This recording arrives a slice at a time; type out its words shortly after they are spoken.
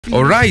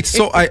All right,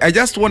 so I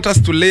just want us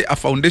to lay a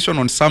foundation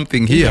on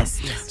something here, yes.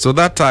 So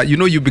that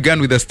you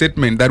began with a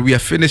statement that we are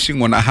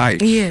finishing on a high.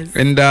 Yes.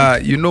 And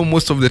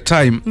most of the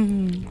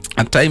time,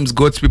 at times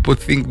God's people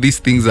think these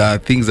things are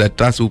things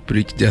that us who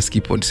preach just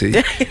keep on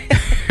saying.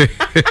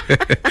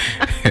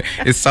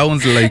 It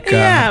sounds like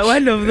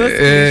one of those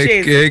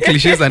cliches.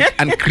 Cliches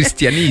and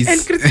Christianese.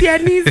 And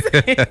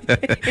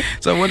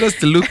Christianese. So I want us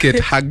to look at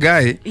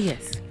Haggai.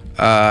 Yes.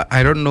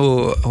 I don't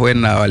know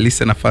when our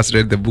listener first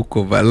read the book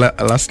of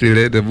lastly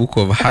read the book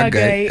of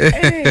Haggai.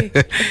 Hey.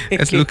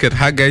 Let's look at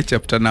Haggai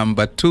chapter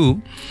number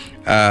 2,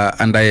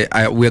 and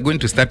we are going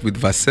to start with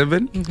verse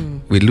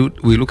 7. We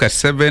look at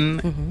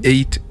 7,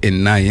 8,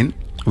 and 9.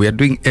 We are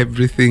doing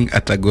everything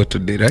at a go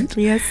today, right?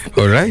 Yes.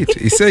 All right.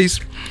 It says,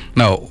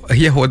 now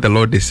hear what the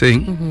Lord is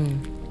saying.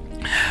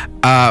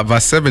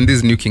 Verse 7, this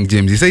is New King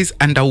James. He says,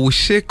 "And I will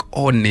shake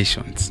all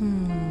nations,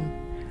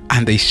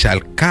 and they shall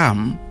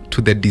come to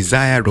the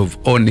desire of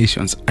all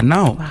nations." And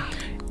now,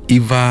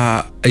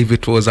 if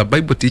it was a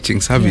Bible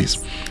teaching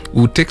service,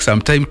 we would take some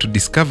time to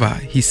discover.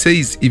 He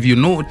says, if you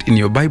note in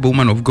your Bible,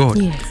 woman of God,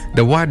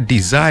 the word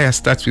desire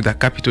starts with a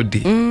capital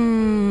D.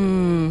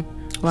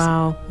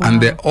 Wow.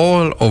 And the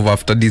all of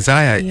after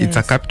desire, it's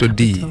a capital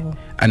D.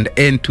 And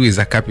N2 is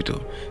a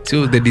capital.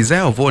 So the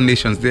desire of all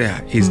nations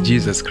there is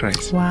Jesus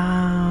Christ.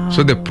 Wow.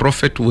 So the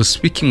prophet was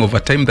speaking of a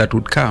time that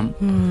would come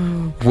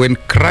when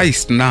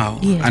Christ now,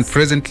 and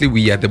presently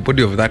we are the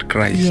body of that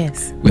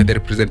Christ, we are the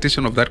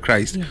representation of that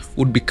Christ,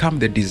 would become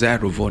the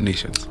desire of all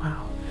nations.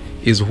 Wow.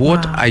 Is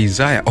what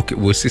Isaiah,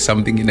 we'll see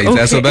something in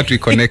Isaiah so that we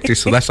connect it,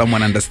 so that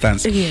someone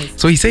understands.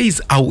 So he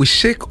says, "I will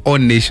shake all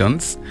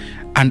nations,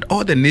 and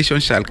all the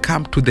nations shall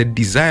come to the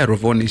desire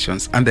of all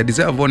nations." And the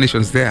desire of all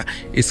nations there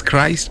is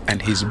Christ and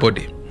his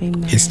body,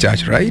 his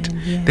church, right?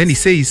 Then he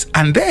says,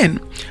 "And then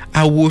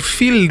I will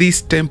fill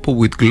this temple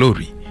with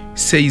glory,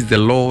 says the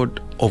Lord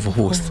of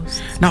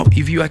hosts." Now,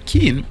 if you are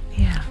keen,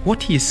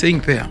 what he is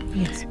saying there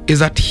is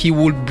that he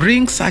will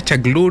bring such a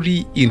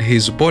glory in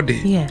his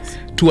body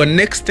to an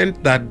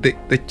extent that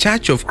the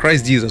church of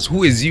Christ Jesus,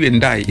 who is you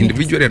and I,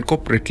 individually and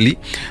corporately,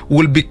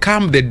 will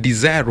become the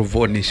desire of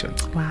all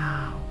nations. Wow.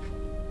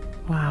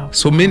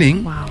 So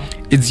meaning,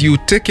 it's you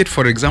take it,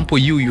 for example,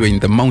 you are in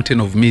the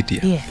mountain of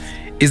media.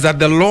 Is that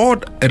the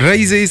Lord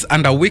raises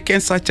and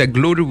awakens such a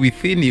glory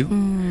within you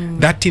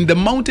that in the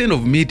mountain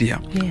of media,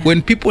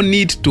 when people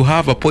need to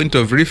have a point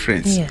of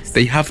reference,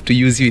 they have to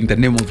use you in the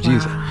name of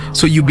Jesus.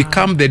 So you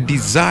become the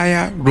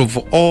desire of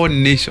all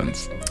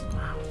nations.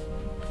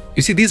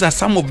 You see, these are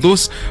some of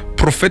those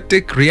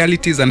prophetic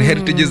realities and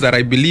heritages that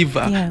I believe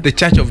the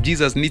Church of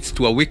Jesus needs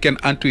to awaken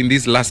unto in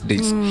these last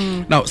days.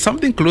 Now,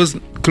 something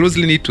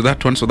closely knit to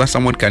that one so that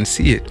someone can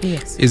see it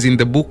is in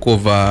the book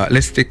of,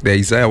 let's take the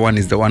Isaiah one,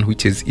 is the one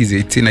which is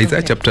easy. It's in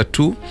Isaiah chapter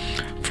 2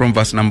 from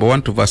verse number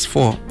 1 to verse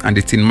 4, and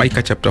it's in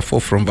Micah chapter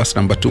 4 from verse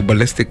number 2. But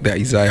let's take the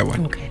Isaiah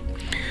one.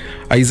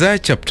 Isaiah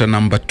chapter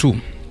number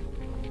 2.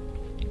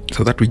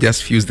 So that we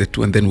just fuse the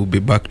two, and then we'll be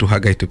back to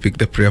Haggai to pick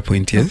the prayer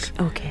point, yes?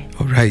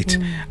 All right.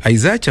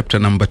 Isaiah chapter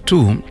number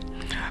 2,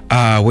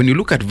 when you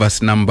look at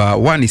verse number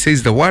 1, it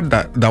says the word,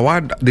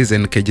 this is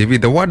in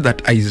KJV, the word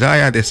that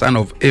Isaiah the son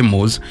of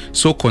Amos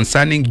saw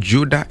concerning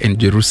Judah and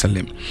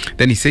Jerusalem.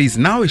 Then he says,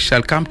 "Now it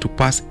shall come to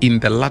pass in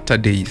the latter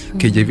days,"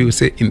 KJV will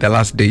say in the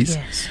last days,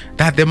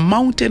 "that the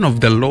mountain of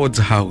the Lord's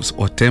house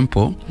or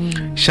temple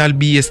shall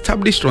be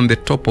established on the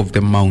top of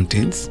the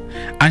mountains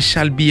and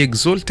shall be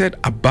exalted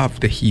above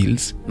the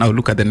hills." Now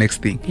look at the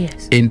next thing.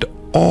 "And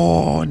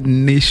all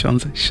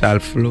nations shall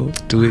flow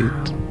to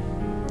it."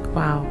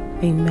 Wow.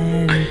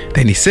 Amen.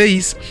 Then he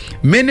says,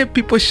 "Many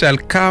people shall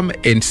come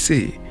and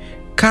say,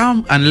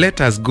 'Come and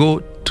let us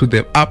go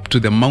up to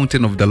the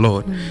mountain of the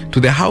Lord, to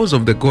the house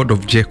of the God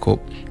of Jacob.'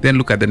 Then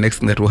look at the next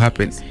thing that will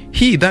happen.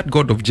 "He, that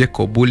God of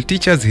Jacob, will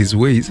teach us his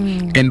ways,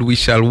 and we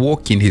shall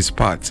walk in his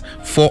paths.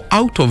 For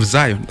out of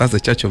Zion," that's the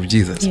church of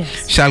Jesus,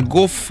 "shall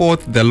go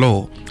forth the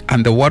law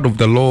and the word of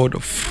the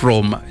Lord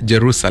from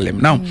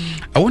Jerusalem." Now,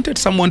 I wanted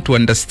someone to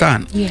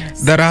understand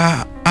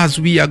that as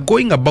we are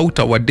going about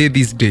our day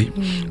this day,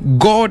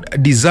 God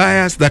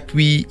desires that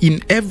we,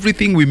 in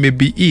everything we may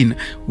be in,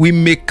 we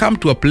may come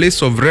to a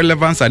place of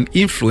relevance and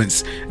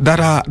influence,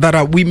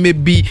 that we may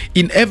be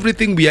in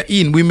everything we are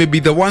in, we may be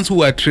the ones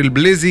who are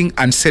trailblazing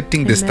and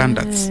setting the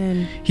standards.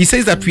 He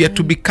says that we are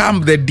to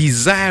become the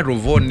desire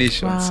of all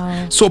nations.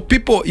 So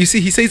people, you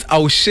see, he says, "I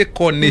will shake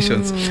all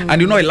nations." And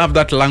I love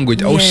that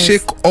language. I will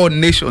shake all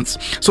nations.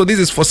 So this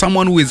is for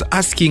someone who is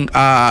asking,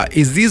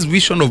 is this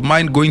vision of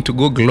mine going to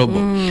go global?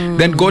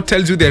 Then God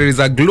tells you there is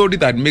a glory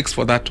that makes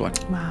for that one.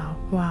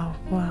 Wow.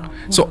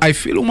 So I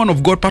feel, woman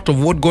of God, part of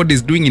what God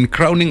is doing in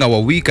crowning our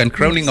week and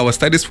crowning our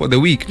studies for the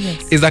week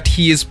is that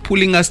he is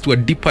pulling us to a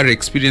deeper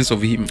experience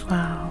of him.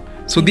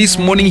 So this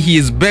morning he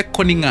is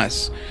beckoning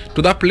us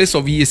to that place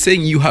of, he is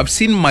saying, "You have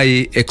seen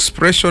my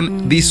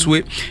expression this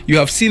way, you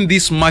have seen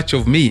this much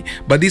of me,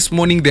 but this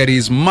morning there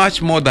is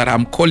much more that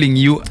I'm calling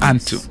you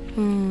unto."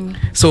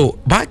 So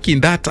back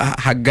in that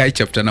Haggai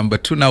chapter number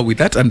 2, now with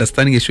that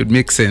understanding, it should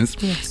make sense.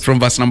 From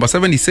verse number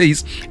 7, he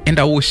says, "And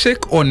I will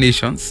shake all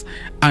nations,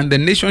 and the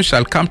nation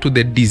shall come to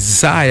the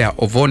desire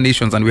of all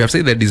nations. And we have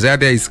said the desire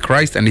there is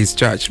Christ and his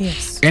church.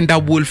 Yes. And I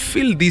will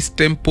fill this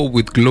temple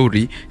with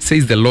glory,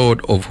 says the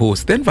Lord of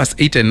hosts. Then verse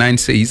 8 and 9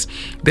 says,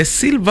 the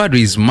silver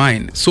is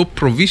mine. So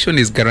provision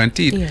is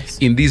guaranteed Yes.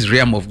 in this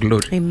realm of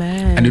glory.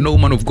 Amen. And you know,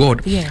 woman of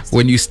God, Yes.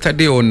 when you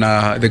study on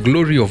the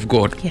glory of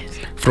God, Yes.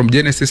 from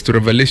Genesis to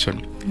Revelation,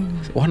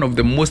 one of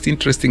the most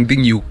interesting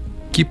thing you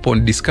keep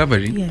on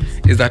discovering Yes.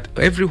 is that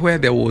everywhere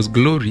there was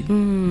glory,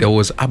 there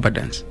was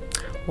abundance.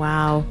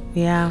 Wow.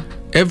 Yeah.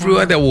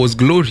 Everywhere there was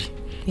glory,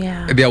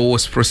 Yeah. there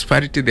was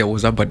prosperity, there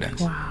was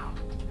abundance. Wow.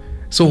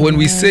 So when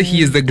we say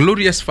he is the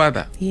glorious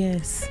Father,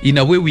 Yes. in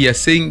a way we are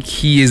saying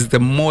he is the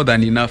more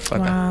than enough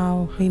Father.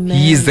 Wow. Amen.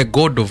 He is the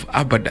God of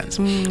abundance.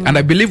 And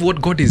I believe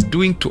what God is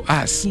doing to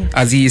us Yes.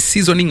 as he is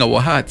seasoning our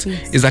hearts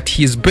Yes. is that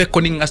he is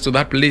beckoning us to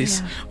that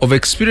place Yeah. of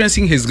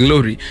experiencing his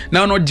glory.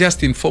 Now, not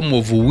just in form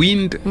of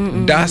wind,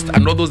 dust,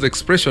 and all those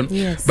expressions,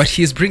 Yes. but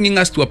he is bringing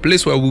us to a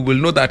place where we will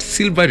know that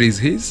silver is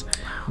his,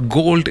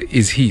 gold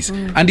is his.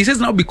 And he says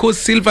now, because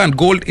silver and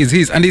gold is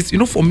his, and it's, you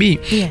know, for me,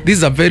 Yes. this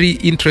is a very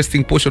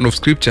interesting portion of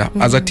scripture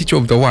as a teacher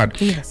of the word,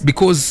 Yes.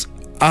 because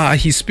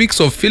he speaks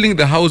of filling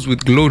the house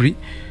with glory.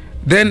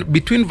 Then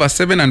between verse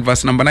 7 and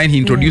verse number 9, he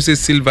introduces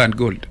silver and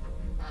gold.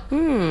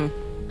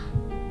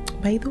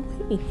 By the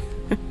way.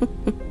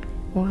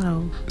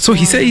 Wow. So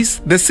he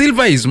says, the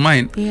silver is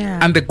mine, Yeah.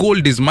 and the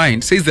gold is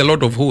mine, says the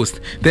Lord of hosts.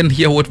 Then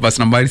hear what verse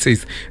number 9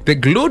 says. The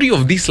glory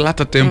of this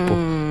latter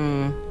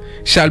temple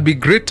shall be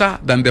greater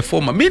than the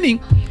former. Meaning,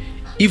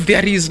 if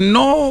there is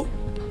no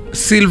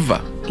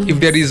silver, if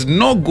there is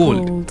no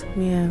gold, Gold.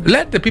 Yeah.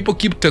 let the people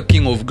keep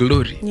talking of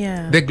glory.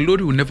 Yeah. The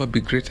glory will never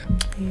be greater.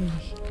 Yeah.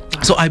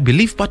 So I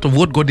believe part of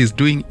what God is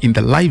doing in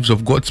the lives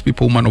of God's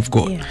people, woman of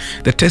God, Yes.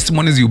 the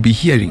testimonies you'll be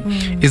hearing,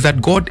 is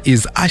that God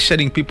is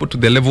ushering people to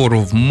the level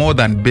of more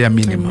than bare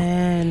minimum.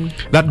 Amen.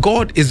 That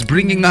God is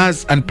bringing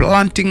us and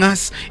planting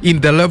us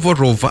in the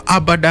level of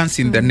abundance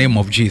in the name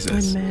of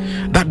Jesus.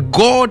 Amen. That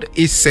God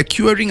is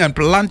securing and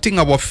planting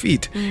our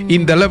feet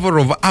in the level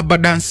of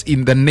abundance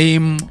in the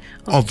name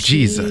of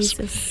Jesus.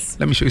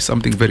 Let me show you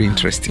something very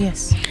interesting.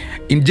 Yes.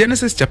 In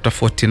Genesis chapter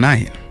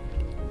 49,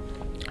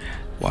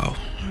 wow,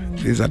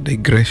 this is a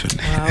digression.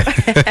 Wow.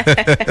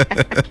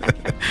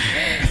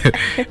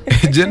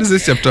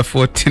 Genesis chapter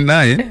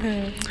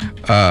 49.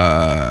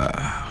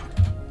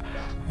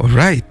 All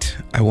right,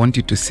 I want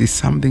you to see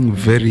something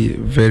very,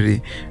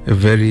 very,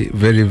 very,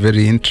 very,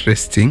 very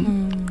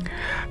interesting.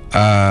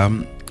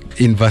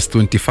 In verse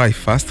 25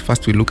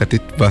 first we look at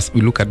it.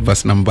 We look at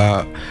verse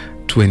number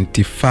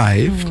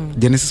 25.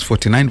 Genesis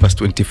 49 verse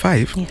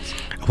 25. Yes.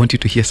 I want you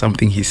to hear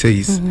something he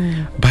says.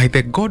 By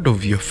the God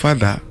of your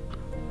father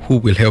who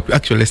will help you.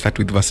 Actually, let's start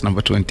with verse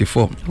number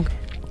 24.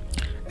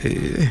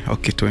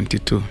 Okay,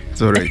 22.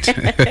 It's all right.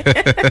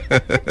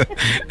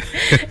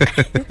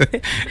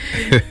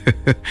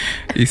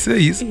 He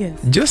says, Yes.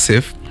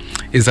 Joseph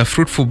is a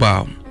fruitful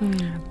bough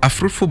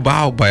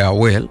by a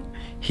well.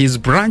 His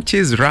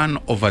branches run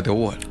over the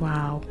wall.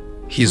 Wow.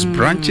 His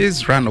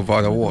branches run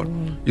over the wall.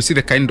 You see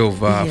the kind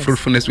of Yes.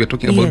 fruitfulness we're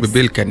talking about, Yes.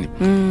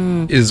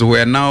 Bebelkani, is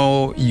where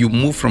now you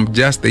move from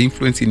just the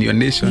influence in your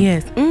nation,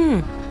 Yes.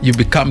 you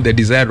become the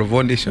desire of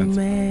all nations.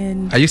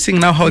 Amen. Are you seeing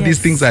now how these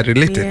Yes. things are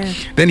related? Yeah.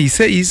 Then he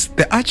says,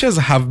 the archers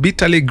have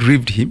bitterly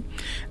grieved him.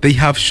 They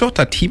have shot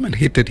at him and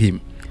hated him.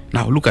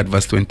 Now look at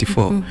verse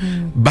 24.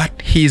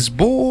 But his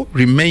bow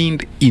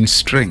remained in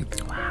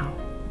strength, Wow.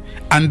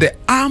 and the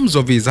arms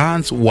of his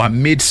hands were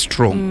made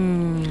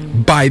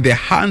strong by the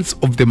hands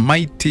of the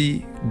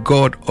mighty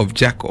God of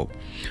Jacob.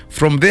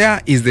 From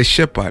there is the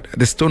shepherd,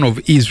 the stone of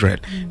Israel.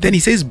 Then he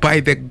says, by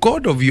the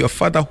God of your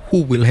father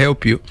who will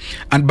help you,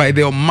 and by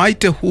the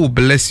Almighty who will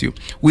bless you,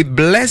 with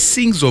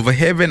blessings of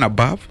heaven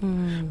above,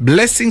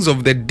 blessings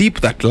of the deep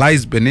that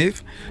lies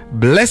beneath,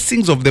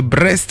 blessings of the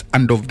breast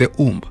and of the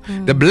womb.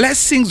 The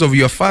blessings of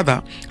your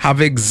father have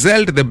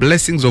excelled the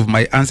blessings of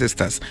my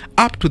ancestors,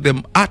 up to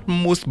the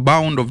utmost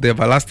bound of the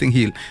everlasting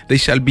hill. They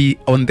shall be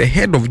on the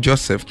head of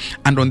Joseph,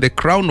 and on the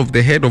crown of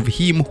the head of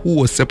him who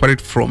was separate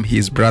from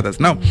his brothers.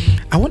 Now,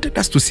 I wanted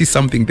us to see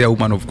something there,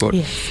 woman of God.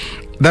 Yes.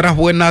 That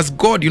when as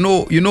God,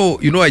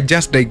 I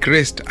just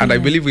digressed, and I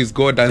believe it's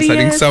God answering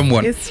Yes,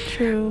 someone. It's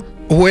true.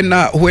 When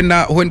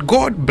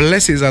God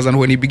blesses us and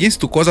when he begins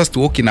to cause us to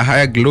walk in a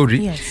higher glory,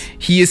 Yes.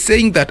 he is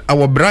saying that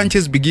our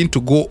branches begin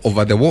to go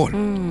over the wall.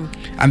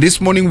 And this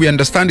morning we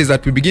understand is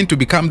that we begin to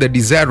become the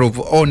desire of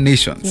all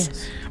nations.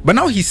 Yes. But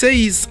now he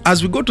says,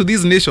 as we go to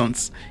these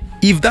nations,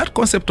 if that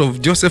concept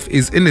of Joseph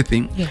is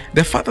anything, Yeah.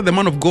 the father, the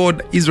man of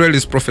God, Israel,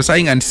 is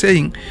prophesying and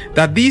saying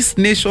that these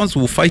nations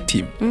will fight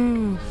him.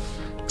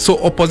 So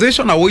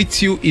opposition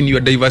awaits you in your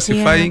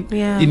diversifying,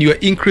 Yeah. in your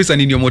increase,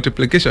 and in your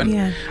multiplication.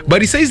 Yeah.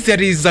 But he says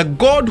there is a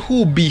God who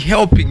will be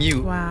helping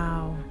you.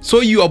 Wow.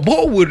 So your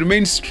bow will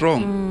remain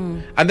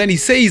strong. And then he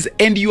says,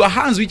 and your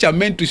hands which are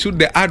meant to shoot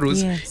the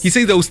arrows, he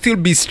says they will still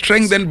be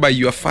strengthened by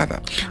your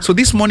Father. So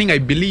this morning I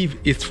believe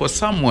it's for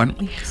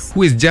someone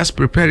who is just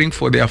preparing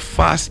for their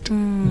first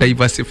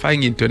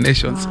diversifying into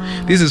nations.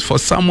 This is for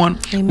someone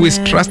who is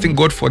trusting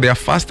God for their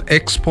first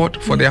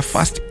export, for their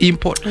first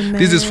import.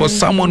 This is for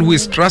someone who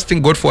is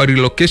trusting God for a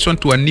relocation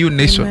to a new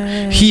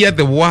nation. Hear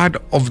the word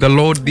of the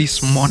Lord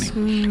this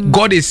morning.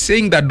 God is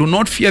saying that do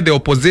not fear the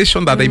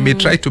opposition that they may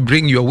try to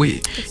bring your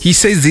way. He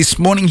says this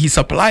morning he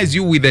supplies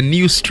you with a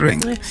new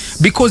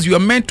strength because you are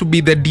meant to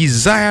be the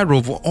desire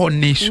of all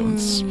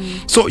nations.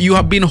 So you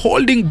have been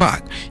holding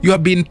back, you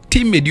have been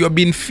timid, you have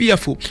been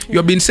fearful, you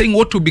have been saying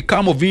what will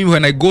become of me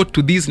when I go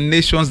to these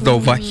nations, the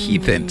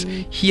overheathens.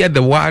 Hear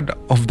the word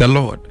of the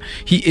Lord.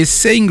 He is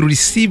saying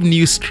receive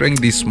new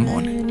strength this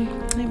morning.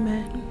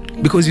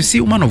 Because you see,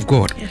 woman of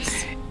God,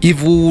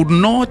 if we would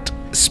not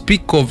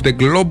speak of the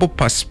global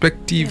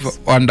perspective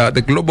under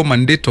the global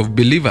mandate of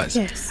believers,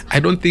 I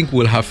don't think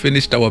we'll have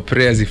finished our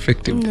prayers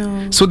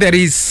effectively. So there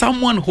is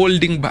someone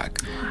holding back.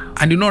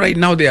 And you know, right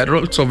now there are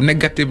lots of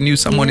negative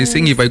news. Someone is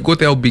saying, if I go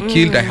there, I'll be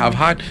killed. I have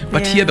heard.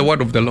 But hear the word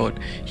of the Lord.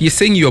 He is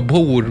saying your bow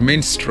will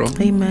remain strong.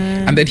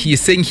 And then he is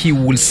saying he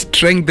will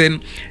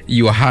strengthen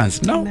your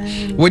hands. Now,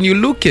 when you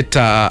look at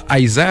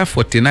Isaiah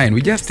 49,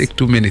 we just take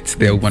 2 minutes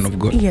there, woman of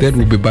God. Then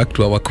we'll be back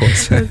to our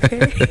course.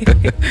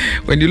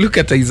 When you look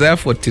at Isaiah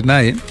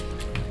 49,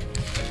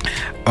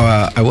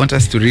 I want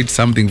us to read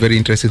something very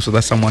interesting so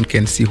that someone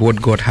can see what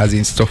God has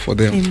in store for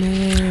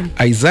them.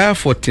 Isaiah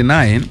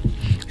 49,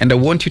 and I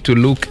want you to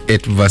look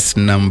at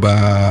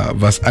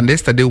and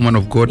yesterday, woman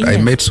of God, I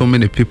met so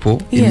many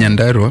people in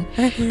Nyandarua,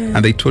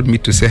 and they told me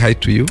to say hi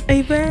to you.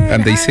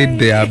 And they said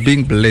they are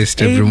being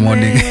blessed every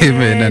morning.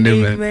 Amen and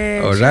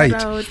amen. All right.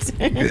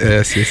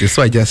 Yes.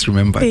 So I just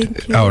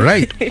remembered. All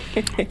right.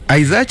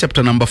 Isaiah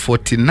chapter number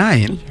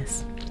 49.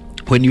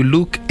 When you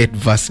look at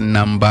verse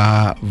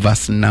number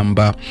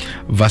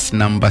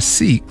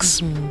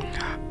 6,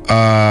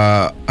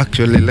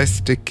 actually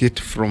let's take it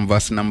from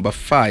verse number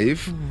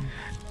 5,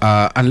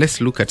 and let's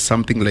look at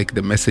something like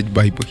the Message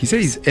Bible. He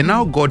says, and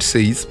now God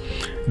says,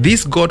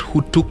 this God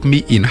who took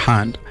me in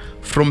hand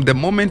from the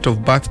moment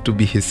of birth to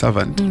be his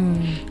servant,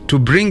 to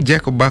bring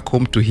Jacob back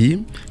home to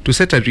him, to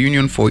set a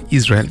reunion for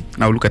Israel.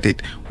 Now look at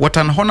it. What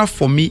an honor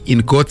for me in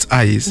God's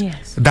eyes,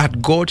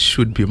 that God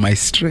should be my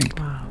strength.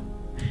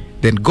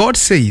 Then God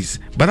says,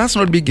 but that's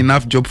not big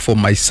enough job for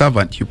my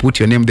servant. You put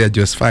your name there,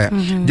 Josphiah,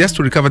 just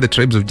to recover the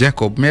tribes of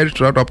Jacob, married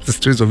to rout up the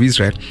streets of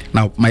Israel.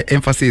 Now, my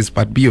emphasis is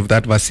part B of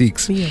that verse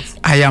 6.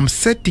 I am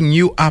setting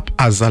you up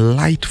as a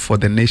light for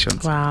the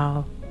nations.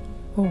 Wow.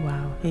 Oh,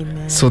 wow.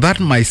 Amen. So that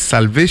my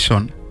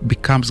salvation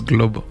becomes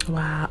global.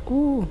 Wow.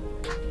 Ooh.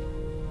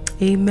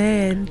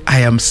 Amen.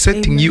 I am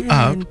setting you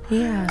up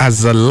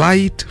as a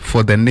light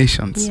for the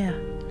nations.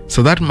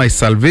 So that my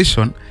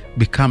salvation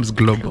becomes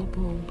global.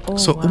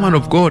 So, woman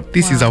of God,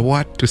 this is a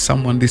word to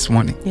someone this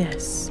morning.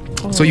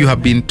 So you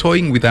have been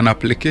toying with an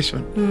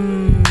application.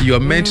 You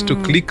are meant to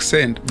click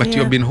send, but you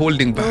have been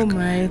holding back.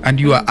 And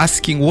you are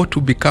asking what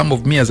will become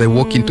of me as I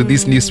walk into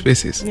these new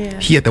spaces.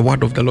 Hear the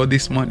word of the Lord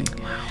this morning.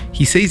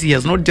 He says he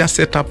has not just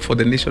set up for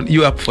the nation,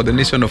 you up for the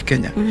nation of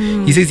Kenya.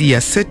 He says he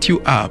has set you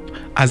up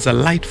as a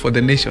light for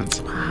the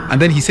nations. And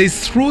then he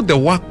says through the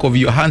work of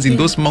your hands in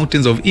those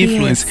mountains of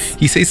influence,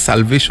 he says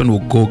salvation will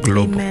go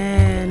global.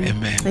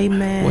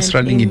 Amen. What's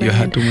running in your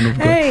heart, woman of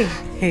God? Hey,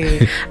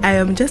 I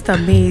am just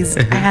amazed.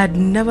 I had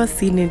never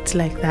seen it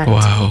like that.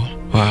 Wow.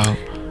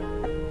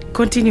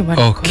 Continue.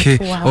 Okay.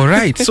 All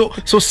right. So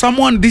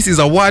someone, this is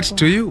a word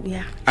to you.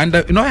 And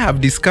you know, I have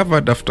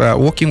discovered after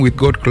working with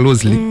God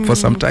closely for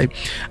some time,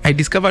 I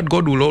discovered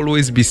God will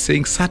always be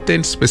saying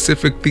certain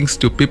specific things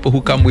to people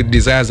who come with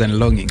desires and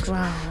longings.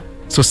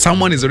 So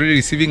someone is already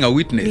receiving a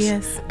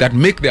witness that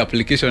make the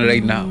application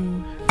right now.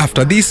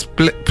 After these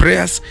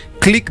prayers,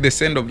 click the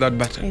send of that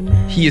button.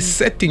 He is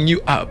setting you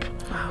up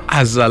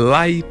as a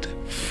light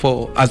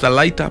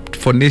up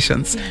for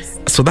nations,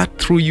 so that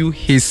through you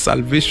his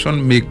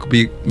salvation may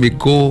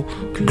go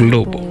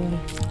global.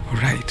 All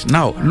right.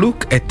 Now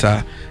look at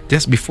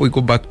just before we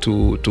go back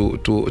to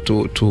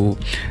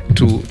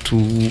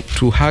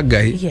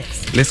Haggai.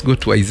 Let's go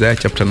to Isaiah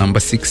chapter number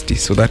 60,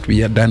 so that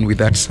we are done with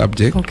that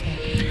subject.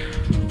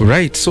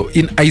 Right. So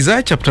in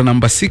Isaiah chapter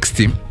number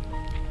 60,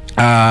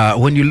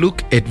 when you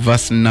look at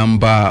verse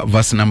number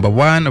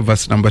 1,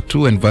 verse number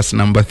 2, and verse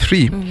number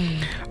 3,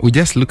 we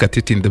just look at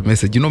it in the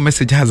Message. You know,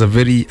 Message has a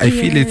very, I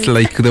feel it's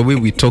like the way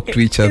we talk to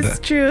each other. It's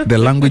true. The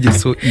language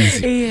is so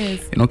easy.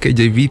 You know,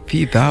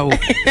 KJV, thou.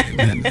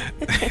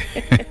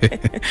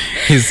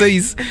 He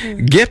says,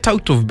 get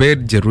out of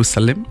bed,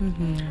 Jerusalem.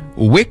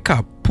 Wake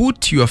up,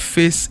 put your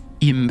face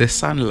in the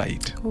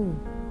sunlight.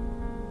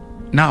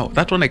 Now,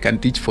 that one I can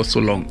teach for so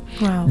long.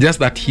 Just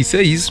that he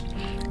says,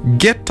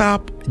 get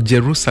up,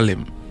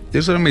 Jerusalem.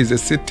 Jerusalem is a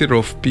city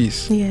of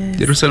peace.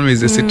 Jerusalem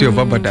is a city of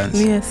abundance.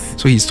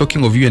 So he's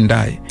talking of you and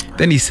I.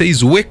 Then he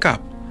says, wake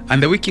up.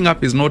 And the waking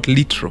up is not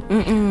literal.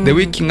 The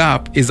waking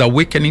up is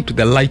awakening to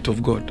the light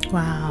of God.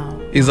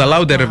 He's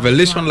allowed the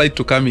revelation light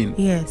to come in.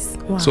 Yes.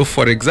 Wow. So,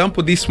 for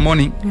example, this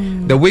morning,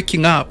 the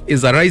waking up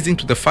is arising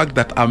to the fact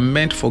that I'm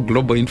meant for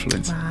global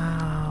influence.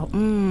 Wow.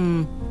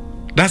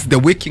 That's the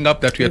waking up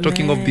that we are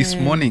talking of this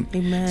morning.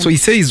 Amen. So he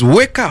says,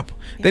 wake up.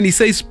 Then he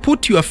says,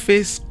 put your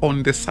face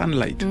on the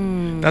sunlight.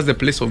 That's the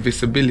place of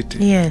visibility.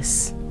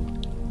 Yes.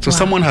 So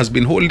someone has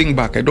been holding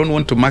back. I don't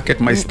want to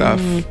market my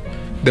stuff.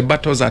 The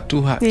battles are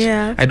too hard.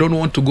 Yeah. I don't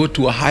want to go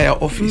to a higher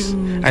office.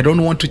 I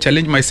don't want to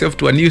challenge myself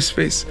to a new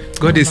space.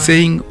 God is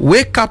saying,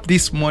 wake up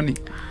this morning.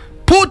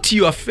 Put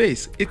your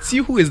face. It's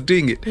you who is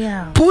doing it.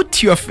 Yeah.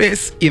 Put your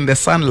face in the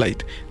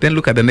sunlight. Then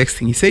look at the next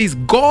thing. He says,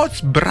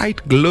 God's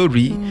bright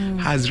glory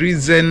has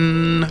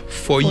risen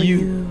for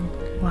you.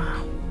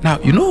 Wow. Now,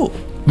 you know,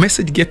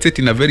 message gets it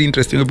in a very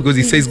interesting way because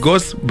he says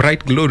God's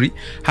bright glory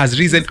has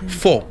risen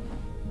for.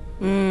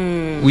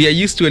 We are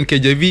used to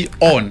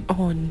NKJV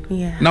on.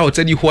 Yeah. Now I'll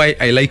tell you why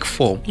I like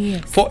for.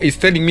 Yes. For is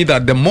telling me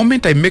that the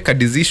moment I make a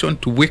decision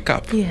to wake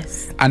up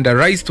and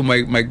arise to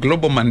my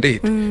global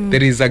mandate,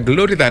 there is a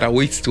glory that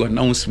awaits to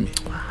announce me.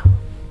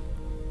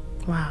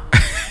 Wow.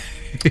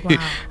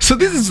 So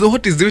this is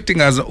what is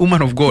doing as a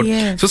woman of God.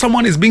 Yes. So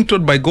someone is being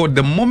told by God,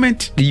 the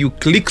moment you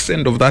click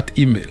send of that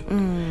email,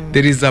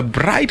 there is a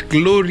bright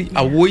glory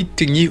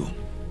awaiting you.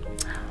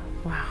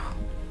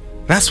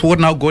 That's what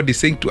now God is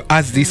saying to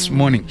us this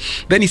morning.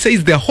 Then he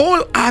says the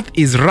whole earth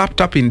is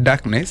wrapped up in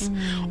darkness.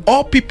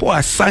 All people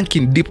are sunk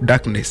in deep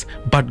darkness,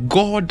 but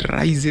God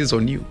rises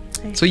on you.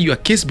 So your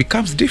case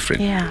becomes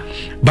different. Yeah.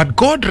 But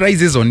God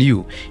rises on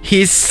you.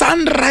 His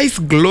sunrise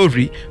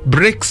glory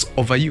breaks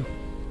over you.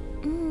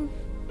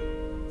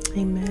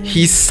 Amen.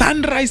 His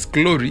sunrise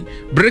glory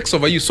breaks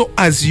over you. So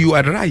as you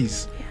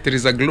arise, there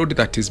is a glory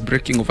that is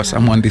breaking over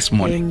someone this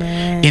morning.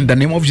 Amen. In the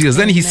name of Jesus.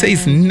 Then he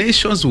says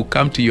nations will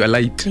come to your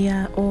light.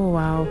 Yeah. Oh,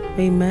 wow.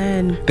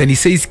 Amen. Then he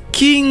says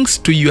kings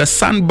to your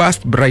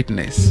sunburst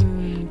brightness.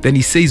 Then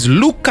he says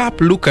look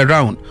up, look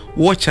around,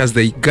 watch as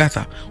they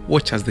gather,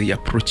 watch as they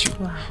approach you.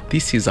 Wow.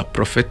 This is a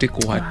prophetic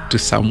word to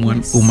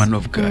someone, woman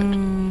of God.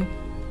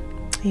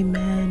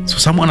 Amen. So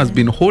someone has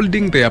been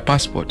holding their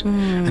passport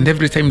and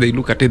every time they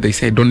look at it they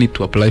say I don't need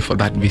to apply for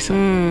that visa.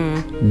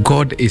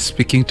 God is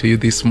speaking to you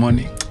this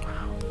morning.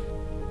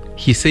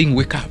 He's saying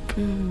wake up,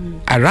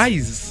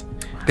 arise.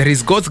 There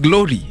is God's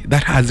glory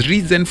that has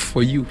risen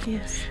for you.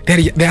 Yes.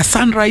 There are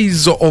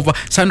sunrise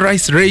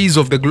rays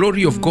of the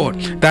glory of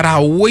God that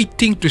are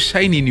waiting to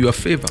shine in your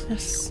favor.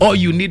 Yes. All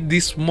you need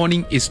this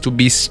morning is to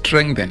be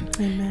strengthened.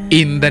 Amen.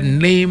 In the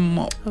name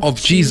of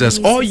Jesus.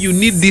 All you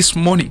need this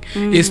morning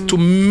is to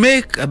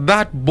make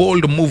that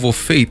bold move of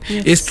faith,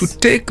 is to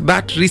take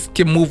that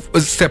risky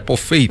step of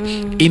faith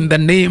in the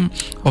name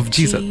of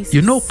Jesus.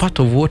 You know, part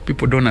of what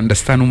people don't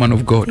understand, woman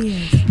of God,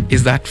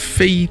 is that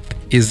faith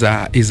is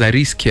a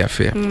risky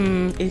affair.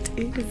 It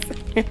is.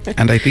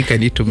 And I think I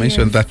need to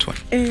mention that one.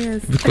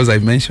 Yes. Because I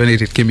mentioned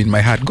it, it came in my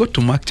heart. Go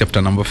to Mark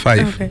chapter number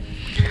 5. Okay.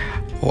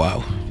 Wow.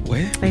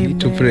 Where? I need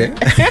to pray.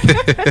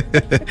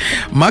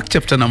 Mark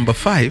chapter number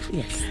 5.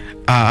 Yes.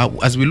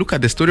 As we look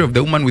at the story of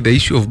the woman with the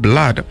issue of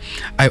blood,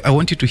 I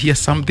want you to hear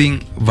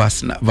something.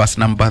 Verse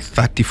number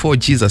 34,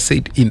 Jesus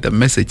said in the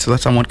message, so that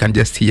someone can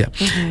just hear.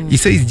 He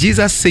says,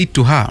 Jesus said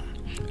to her,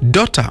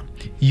 daughter,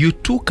 you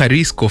took a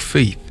risk of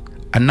faith,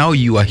 and now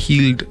you are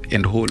healed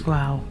and whole.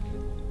 Wow.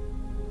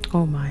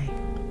 Oh my.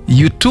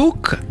 You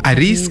took a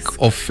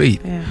risk of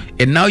faith,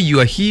 and now you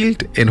are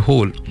healed and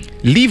whole.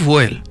 Live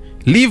well,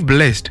 live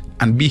blessed,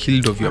 and be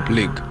healed of your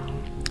plague.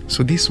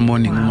 So this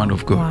morning, woman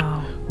of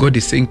God, God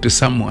is saying to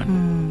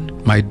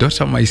someone, my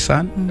daughter, my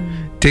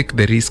son, take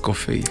the risk of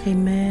faith.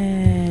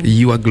 Amen.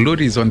 Your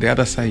glory is on the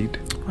other side.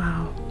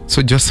 Wow.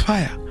 So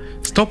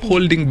Josphiah, stop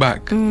holding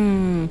back.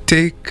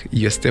 Take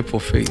your step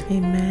of faith.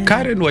 Amen.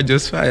 Karen wa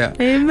Josphiah,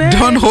 Amen.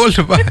 don't hold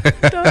back.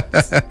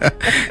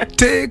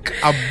 Take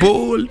a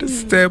bold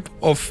step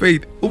of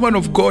faith. Woman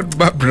of God,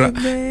 Barbara,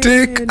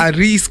 take a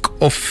risk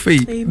of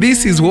faith.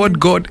 This is what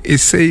God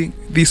is saying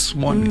this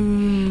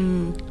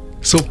morning.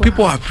 So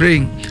people are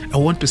praying, I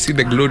want to see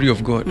the glory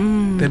of God.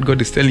 Then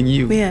God is telling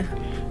you,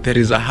 there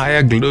is a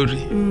higher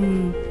glory.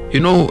 You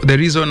know, the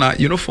reason,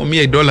 for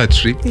me,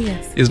 idolatry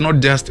is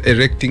not just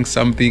erecting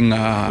something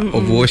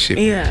of worship.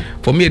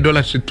 For me,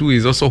 idolatry too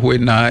is also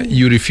when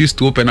you refuse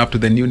to open up to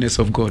the newness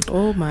of God.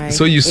 Oh my.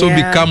 So you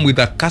become with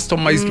a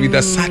customized, with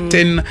a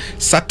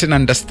certain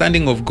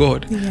understanding of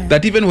God,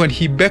 that even when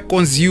He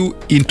beckons you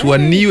into a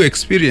new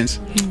experience,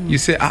 you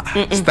say,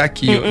 stuck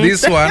here.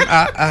 This one,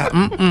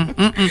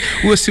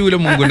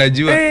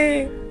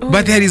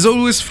 but there is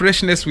always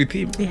freshness with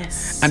Him.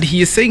 Yes. And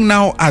He is saying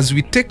now, as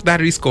we take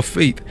that risk of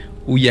faith,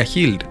 we are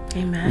healed.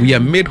 Amen. We are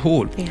made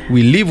whole.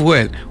 We live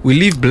well. We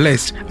live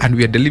blessed, and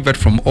we are delivered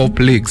from all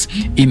plagues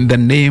in the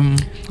name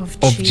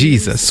of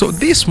Jesus. So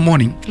this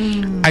morning,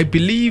 I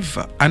believe,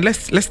 and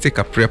let's take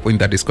a prayer point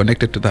that is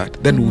connected to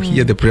that. Then we'll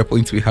hear the prayer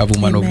points we have,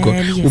 woman of God.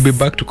 Yes. We'll be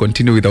back to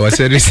continue with our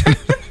series.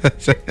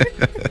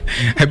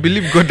 I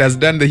believe God has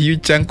done the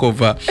huge chunk of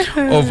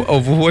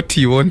what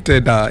He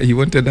wanted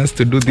us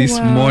to do this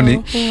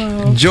morning.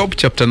 Wow. Job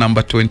chapter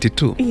number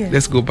 22.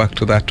 Let's go back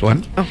to that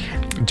one.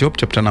 Okay. Job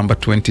chapter number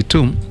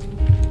 22.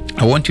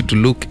 I want you to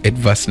look at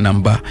verse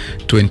number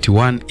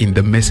 21 in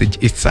the Message.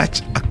 It's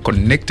such a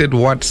connected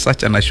word,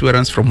 such an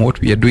assurance from what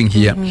we are doing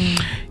here.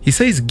 He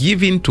says,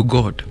 give in to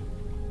God.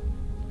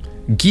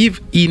 Give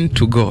in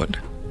to God.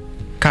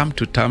 Come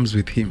to terms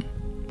with him.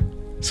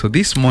 So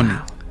this morning,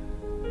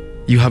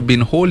 you have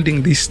been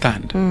holding this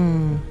stand.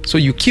 So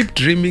you keep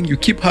dreaming, you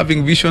keep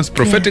having visions,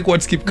 prophetic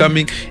words keep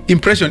coming,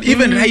 impression.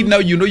 Even right now,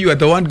 you know you are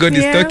the one God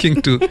is talking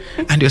to.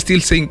 And you're still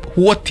saying,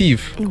 what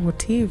if?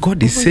 What if?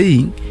 God is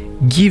saying,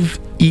 give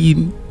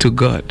in to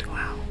God.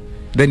 Wow.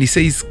 Then he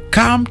says,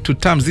 come to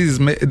terms.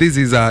 This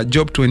is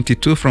Job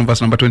 22 from verse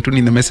number 22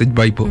 in the Message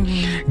Bible.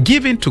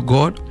 Give in to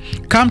God,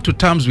 come to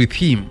terms with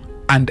him,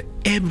 and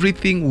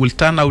everything will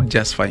turn out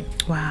just fine.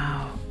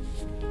 Wow.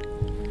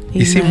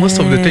 You see, most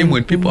of the time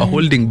when people are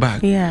holding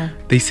back, Yeah.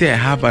 they say, I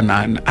have an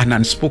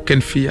unspoken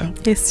fear.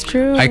 It's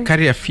true. I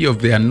carry a fear of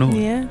the unknown.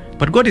 Yeah.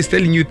 But God is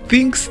telling you,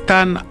 things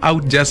turn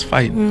out just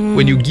fine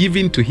when you give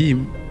in to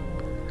him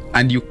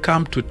and you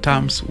come to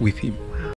terms with him.